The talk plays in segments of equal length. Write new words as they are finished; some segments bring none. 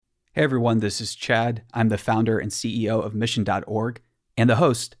Hey everyone, this is Chad. I'm the founder and CEO of Mission.org and the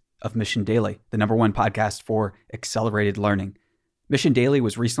host of Mission Daily, the #1 podcast for accelerated learning. Mission Daily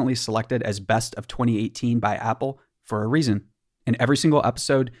was recently selected as Best of 2018 by Apple for a reason. In every single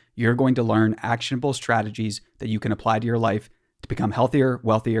episode, you're going to learn actionable strategies that you can apply to your life to become healthier,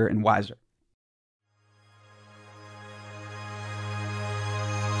 wealthier, and wiser.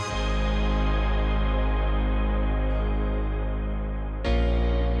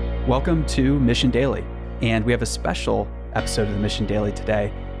 Welcome to Mission Daily, and we have a special episode of the Mission Daily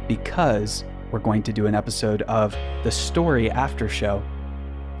today because we're going to do an episode of the Story After Show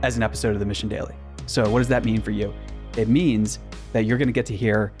as an episode of the Mission Daily. So what does that mean for you? It means that you're going to get to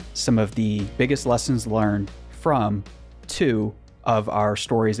hear some of the biggest lessons learned from two of our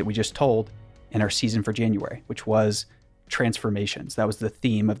stories that we just told in our season for January, which was transformations. That was the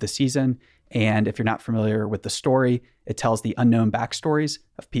theme of the season. And if you're not familiar with the story, it tells the unknown backstories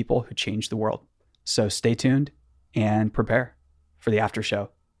of people who changed the world. So stay tuned and prepare for the after show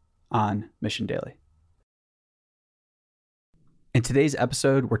on Mission Daily. In today's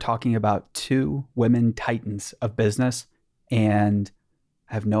episode, we're talking about two women titans of business, and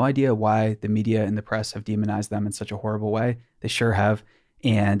I have no idea why the media and the press have demonized them in such a horrible way. They sure have,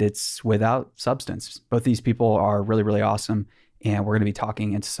 and it's without substance. Both these people are really, really awesome, and we're going to be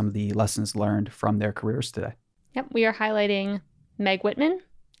talking into some of the lessons learned from their careers today. Yep, we are highlighting Meg Whitman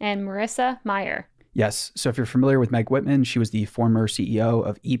and Marissa Mayer. Yes, so if you're familiar with Meg Whitman, she was the former CEO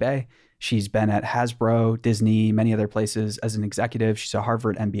of eBay. She's been at Hasbro, Disney, many other places as an executive. She's a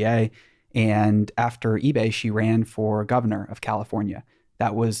Harvard MBA. And after eBay, she ran for governor of California.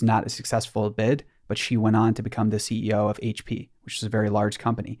 That was not a successful bid, but she went on to become the CEO of HP, which is a very large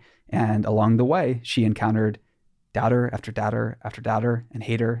company. And along the way, she encountered doubter after doubter after doubter and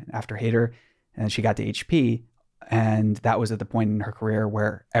hater after hater. And she got to HP. And that was at the point in her career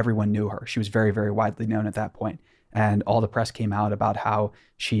where everyone knew her. She was very, very widely known at that point. And all the press came out about how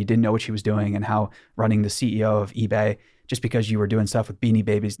she didn't know what she was doing and how running the CEO of eBay, just because you were doing stuff with Beanie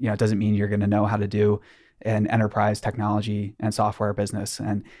Babies, it doesn't mean you're going to know how to do an enterprise technology and software business.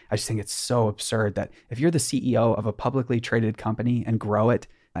 And I just think it's so absurd that if you're the CEO of a publicly traded company and grow it,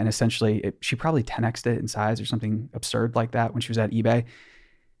 and essentially she probably 10x'd it in size or something absurd like that when she was at eBay,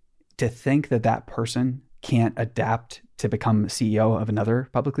 to think that that person can't adapt to become CEO of another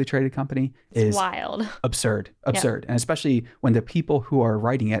publicly traded company is wild. Absurd. And especially when the people who are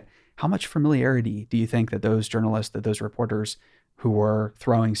writing it, how much familiarity do you think that those journalists, that those reporters who were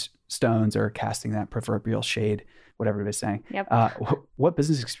throwing stones or casting that proverbial shade, whatever it is saying, what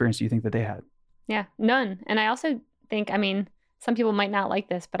business experience do you think that they had? Yeah, none. And I also think, some people might not like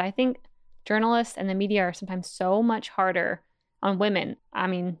this, but I think journalists and the media are sometimes so much harder on women.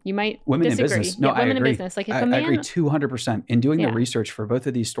 You might women disagree. in business. No, I women agree. in business. Like if I agree 200%. In doing the research for both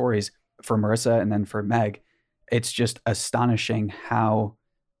of these stories, for Marissa and then for Meg, it's just astonishing how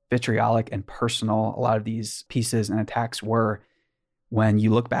vitriolic and personal a lot of these pieces and attacks were. When you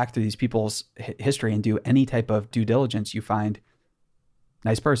look back through these people's history and do any type of due diligence, you find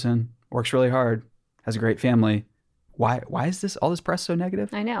nice person, works really hard, has a great family. Why is all this press so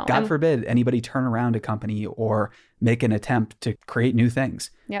negative? I know. God forbid anybody turn around a company or make an attempt to create new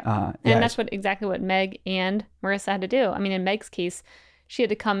things. Yeah. And that's exactly what Meg and Marissa had to do. In Meg's case, she had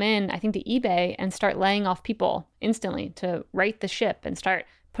to come in, I think, to eBay and start laying off people instantly to right the ship and start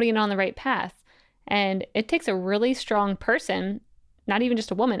putting it on the right path. And it takes a really strong person, not even just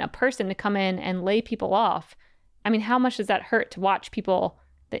a woman, a person to come in and lay people off. How much does that hurt to watch people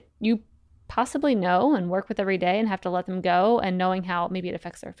that you possibly know and work with every day and have to let them go, and knowing how maybe it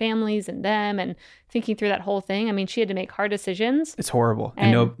affects their families and them, and thinking through that whole thing. She had to make hard decisions. It's horrible.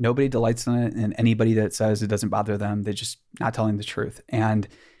 And nobody delights in it. And anybody that says it doesn't bother them, they're just not telling the truth. And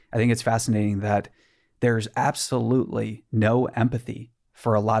I think it's fascinating that there's absolutely no empathy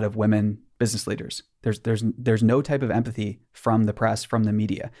for a lot of women business leaders. There's no type of empathy from the press, from the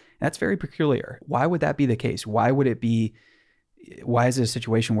media. And that's very peculiar. Why would that be the case? Why is it a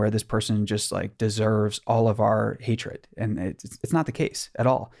situation where this person just deserves all of our hatred? And it's not the case at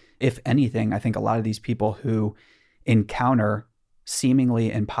all. If anything, I think a lot of these people who encounter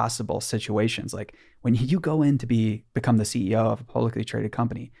seemingly impossible situations, like when you go in to become the CEO of a publicly traded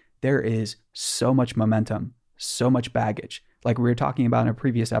company, there is so much momentum, so much baggage. Like we were talking about in a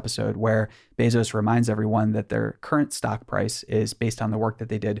previous episode where Bezos reminds everyone that their current stock price is based on the work that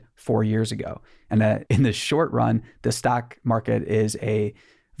they did 4 years ago. And that in the short run, the stock market is a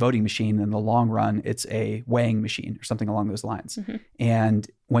voting machine. In the long run, it's a weighing machine or something along those lines. Mm-hmm. And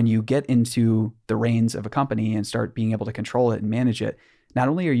when you get into the reins of a company and start being able to control it and manage it, not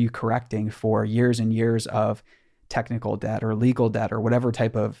only are you correcting for years and years of technical debt or legal debt or whatever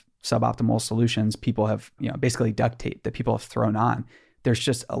type of suboptimal solutions people have, basically duct tape that people have thrown on. There's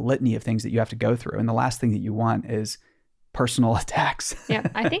just a litany of things that you have to go through. And the last thing that you want is personal attacks. Yeah,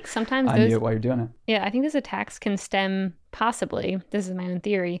 I think sometimes on you while you're doing it. Yeah, I think those attacks can stem possibly, this is my own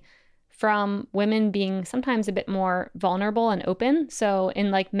theory, from women being sometimes a bit more vulnerable and open. So in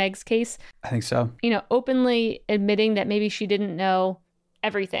like Meg's case, I think so. Openly admitting that maybe she didn't know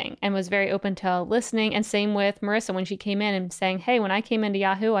everything and was very open to listening. And same with Marissa when she came in and saying, hey, when I came into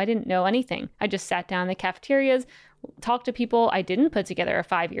Yahoo, I didn't know anything. I just sat down in the cafeterias, talked to people. I didn't put together a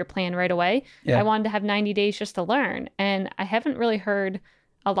 5-year plan right away. Yeah. I wanted to have 90 days just to learn. And I haven't really heard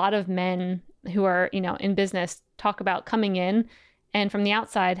a lot of men who are, in business talk about coming in and from the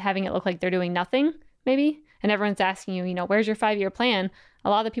outside having it look like they're doing nothing, maybe. And everyone's asking you, where's your 5-year plan?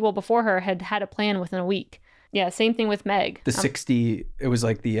 A lot of the people before her had had a plan within a week. Yeah, same thing with Meg. The 60, it was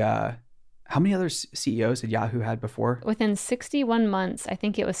like the, how many other CEOs had Yahoo had before? Within 61 months, I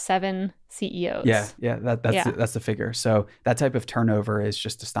think it was 7 CEOs. Yeah, that's the figure. So that type of turnover is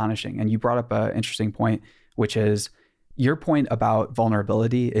just astonishing. And you brought up an interesting point, which is your point about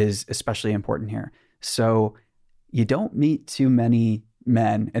vulnerability is especially important here. So you don't meet too many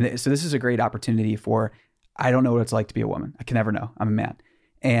men. And so this is a great opportunity for, I don't know what it's like to be a woman. I can never know. I'm a man.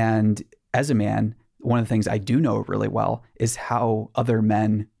 And as a man, one of the things I do know really well is how other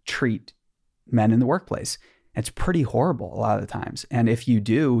men treat men in the workplace. It's pretty horrible a lot of the times. And if you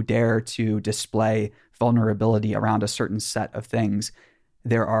do dare to display vulnerability around a certain set of things,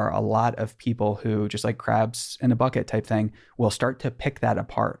 there are a lot of people who, just like crabs in a bucket type thing, will start to pick that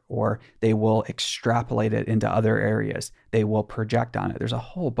apart, or they will extrapolate it into other areas. They will project on it. There's a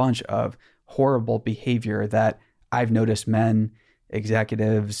whole bunch of horrible behavior that I've noticed men,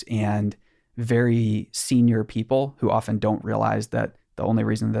 executives, and very senior people who often don't realize that the only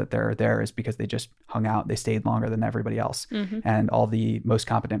reason that they're there is because they just hung out. They stayed longer than everybody else. Mm-hmm. And all the most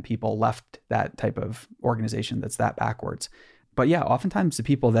competent people left that type of organization that's that backwards. But yeah, oftentimes the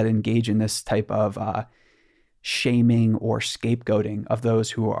people that engage in this type of shaming or scapegoating of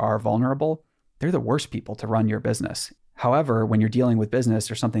those who are vulnerable, they're the worst people to run your business. However, when you're dealing with business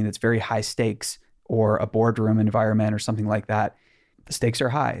or something that's very high stakes, or a boardroom environment or something like that, the stakes are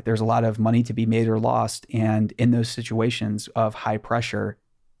high. There's a lot of money to be made or lost. And in those situations of high pressure,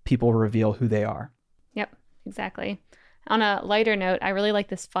 people reveal who they are. Yep, exactly. On a lighter note, I really like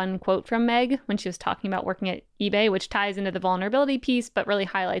this fun quote from Meg when she was talking about working at eBay, which ties into the vulnerability piece, but really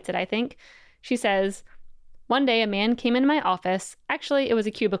highlights it, I think. She says, one day a man came into my office. Actually, it was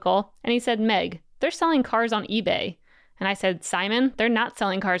a cubicle. And he said, Meg, they're selling cars on eBay. And I said, Simon, they're not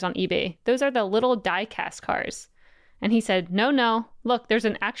selling cars on eBay. Those are the little die-cast cars. And he said, no, look, there's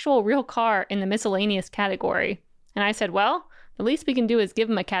an actual real car in the miscellaneous category. And I said, well, the least we can do is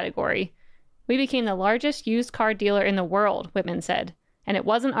give him a category. We became the largest used car dealer in the world, Whitman said. And it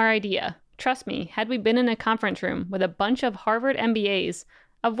wasn't our idea. Trust me, had we been in a conference room with a bunch of Harvard MBAs,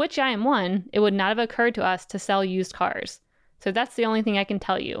 of which I am one, it would not have occurred to us to sell used cars. So that's the only thing I can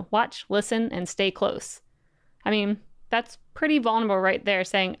tell you. Watch, listen, and stay close. I mean, that's pretty vulnerable right there,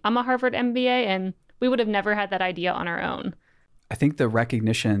 saying, I'm a Harvard MBA, and we would have never had that idea on our own. I think the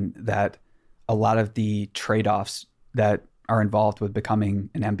recognition that a lot of the trade-offs that are involved with becoming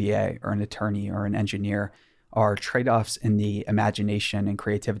an MBA or an attorney or an engineer are trade-offs in the imagination and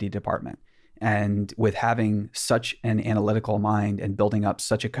creativity department. And with having such an analytical mind and building up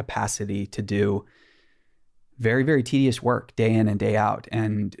such a capacity to do very, very tedious work day in and day out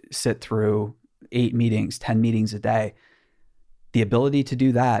and sit through 8 meetings, 10 meetings a day, the ability to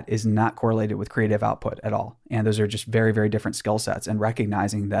do that is not correlated with creative output at all. And those are just very, very different skill sets. And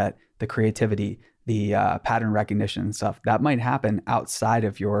recognizing that the creativity, the pattern recognition and stuff, that might happen outside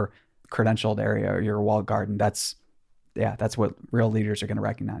of your credentialed area or your walled garden. That's what real leaders are going to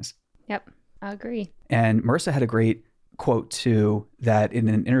recognize. Yep, I agree. And Marissa had a great quote too, that in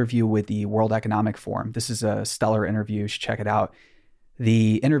an interview with the World Economic Forum, this is a stellar interview, you should check it out.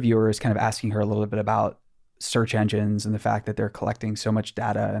 The interviewer is kind of asking her a little bit about search engines and the fact that they're collecting so much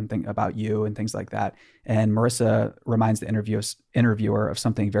data and think about you and things like that. And Marissa reminds the interviewer of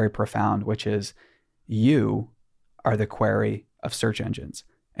something very profound, which is you are the query of search engines,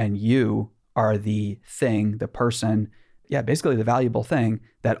 and you are the thing, the person, basically the valuable thing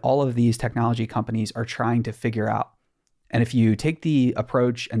that all of these technology companies are trying to figure out. And if you take the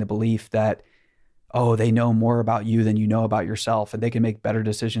approach and the belief that, oh, they know more about you than you know about yourself and they can make better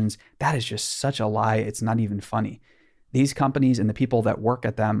decisions, that is just such a lie. It's not even funny. These companies and the people that work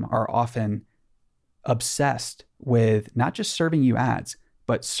at them are often obsessed with not just serving you ads,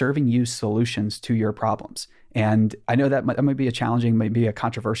 but serving you solutions to your problems. And I know that might be a challenging, maybe a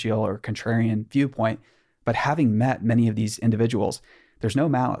controversial or contrarian viewpoint, But having met many of these individuals, there's no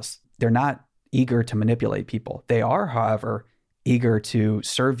malice. They're not eager to manipulate people. They are, however, eager to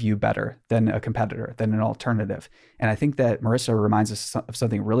serve you better than a competitor, than an alternative. And I think that Marissa reminds us of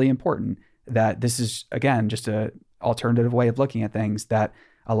something really important, that this is, again, just an alternative way of looking at things, that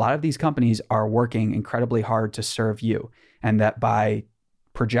a lot of these companies are working incredibly hard to serve you. And that by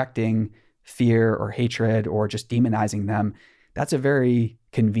projecting fear or hatred or just demonizing them, that's a very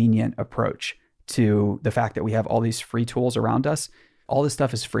convenient approach to the fact that we have all these free tools around us. All this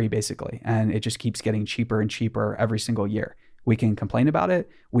stuff is free, basically, and it just keeps getting cheaper and cheaper every single year. We can complain about it.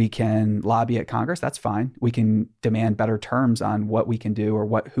 We can lobby at Congress. That's fine. We can demand better terms on what we can do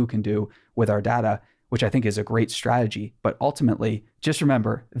or who can do with our data, which I think is a great strategy. But ultimately, just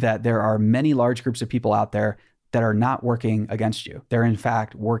remember that there are many large groups of people out there that are not working against you. They're in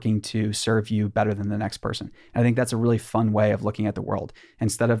fact working to serve you better than the next person. And I think that's a really fun way of looking at the world.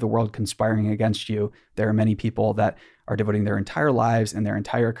 Instead of the world conspiring against you, there are many people that are devoting their entire lives and their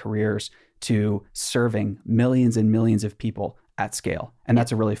entire careers to serving millions and millions of people at scale. And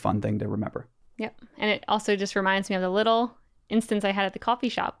that's a really fun thing to remember. Yep. And it also just reminds me of the little instance I had at the coffee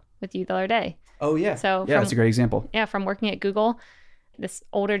shop with you the other day. Oh, yeah. So that's a great example. Yeah, from working at Google, this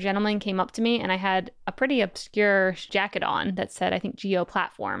older gentleman came up to me and I had a pretty obscure jacket on that said, I think, Geo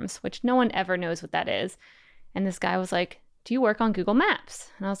Platforms, which no one ever knows what that is. And this guy was like, do you work on Google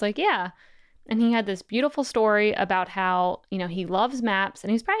Maps? And I was like, yeah. And he had this beautiful story about how, he loves maps,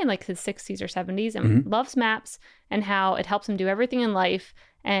 and he's probably in like his 60s or 70s and loves maps, and how it helps him do everything in life.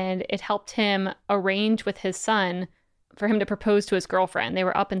 And it helped him arrange with his son for him to propose to his girlfriend. They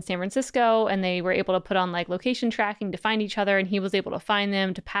were up in San Francisco and they were able to put on like location tracking to find each other, and he was able to find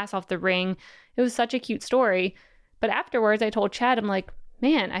them to pass off the ring. It was such a cute story. But afterwards I told Chad, I'm like,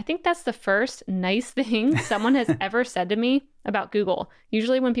 man, I think that's the first nice thing someone has ever said to me about Google.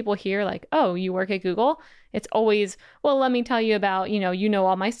 Usually when people hear like, oh, you work at Google, it's always, well, let me tell you about,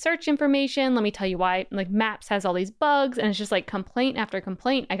 all my search information. Let me tell you why like Maps has all these bugs. And it's just like complaint after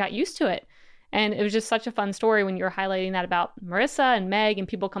complaint. I got used to it. And it was just such a fun story when you were highlighting that about Marissa and Meg and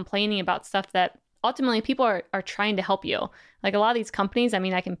people complaining about stuff that ultimately people are trying to help you. Like a lot of these companies, I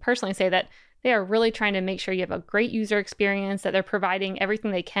mean, I can personally say that they are really trying to make sure you have a great user experience, that they're providing everything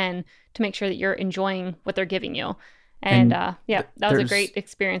they can to make sure that you're enjoying what they're giving you. And that was a great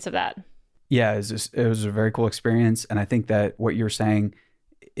experience of that. Yeah, it was a very cool experience. And I think that what you're saying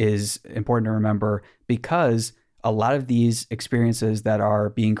is important to remember, because a lot of these experiences that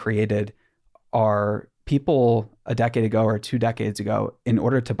are being created are people a decade ago or 2 decades ago. In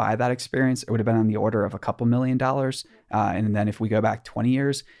order to buy that experience, it would have been on the order of a couple $1 million. And then if we go back 20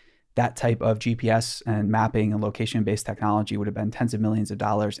 years, that type of GPS and mapping and location-based technology would have been tens of millions of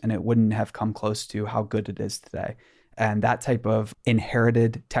dollars, and it wouldn't have come close to how good it is today. And that type of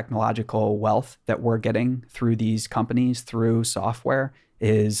inherited technological wealth that we're getting through these companies, through software,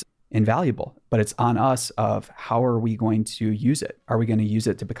 is invaluable. But it's on us of how are we going to use it? Are we going to use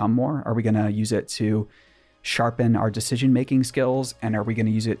it to become more? Are we going to use it to sharpen our decision-making skills? And are we going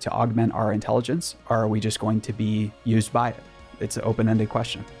to use it to augment our intelligence? Or are we just going to be used by it? It's an open-ended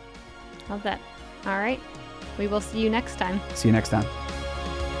question. Love that. All right. We will see you next time. See you next time.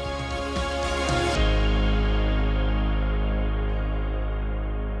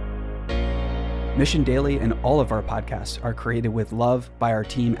 Mission Daily and all of our podcasts are created with love by our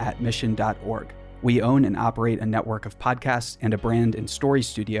team at mission.org. We own and operate a network of podcasts and a brand and story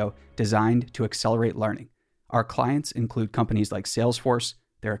studio designed to accelerate learning. Our clients include companies like Salesforce,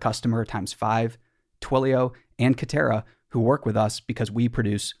 they're a customer times 5, Twilio, and Katera, who work with us because we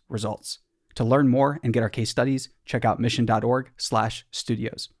produce results. To learn more and get our case studies, check out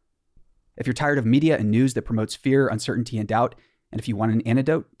mission.org/studios. If you're tired of media and news that promotes fear, uncertainty, and doubt, and if you want an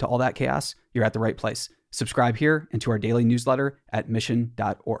antidote to all that chaos, you're at the right place. Subscribe here and to our daily newsletter at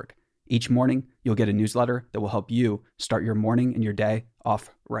mission.org. Each morning, you'll get a newsletter that will help you start your morning and your day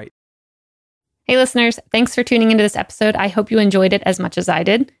off right. Hey listeners, thanks for tuning into this episode. I hope you enjoyed it as much as I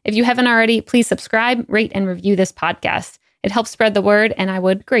did. If you haven't already, please subscribe, rate, and review this podcast. It helps spread the word, and I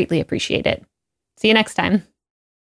would greatly appreciate it. See you next time.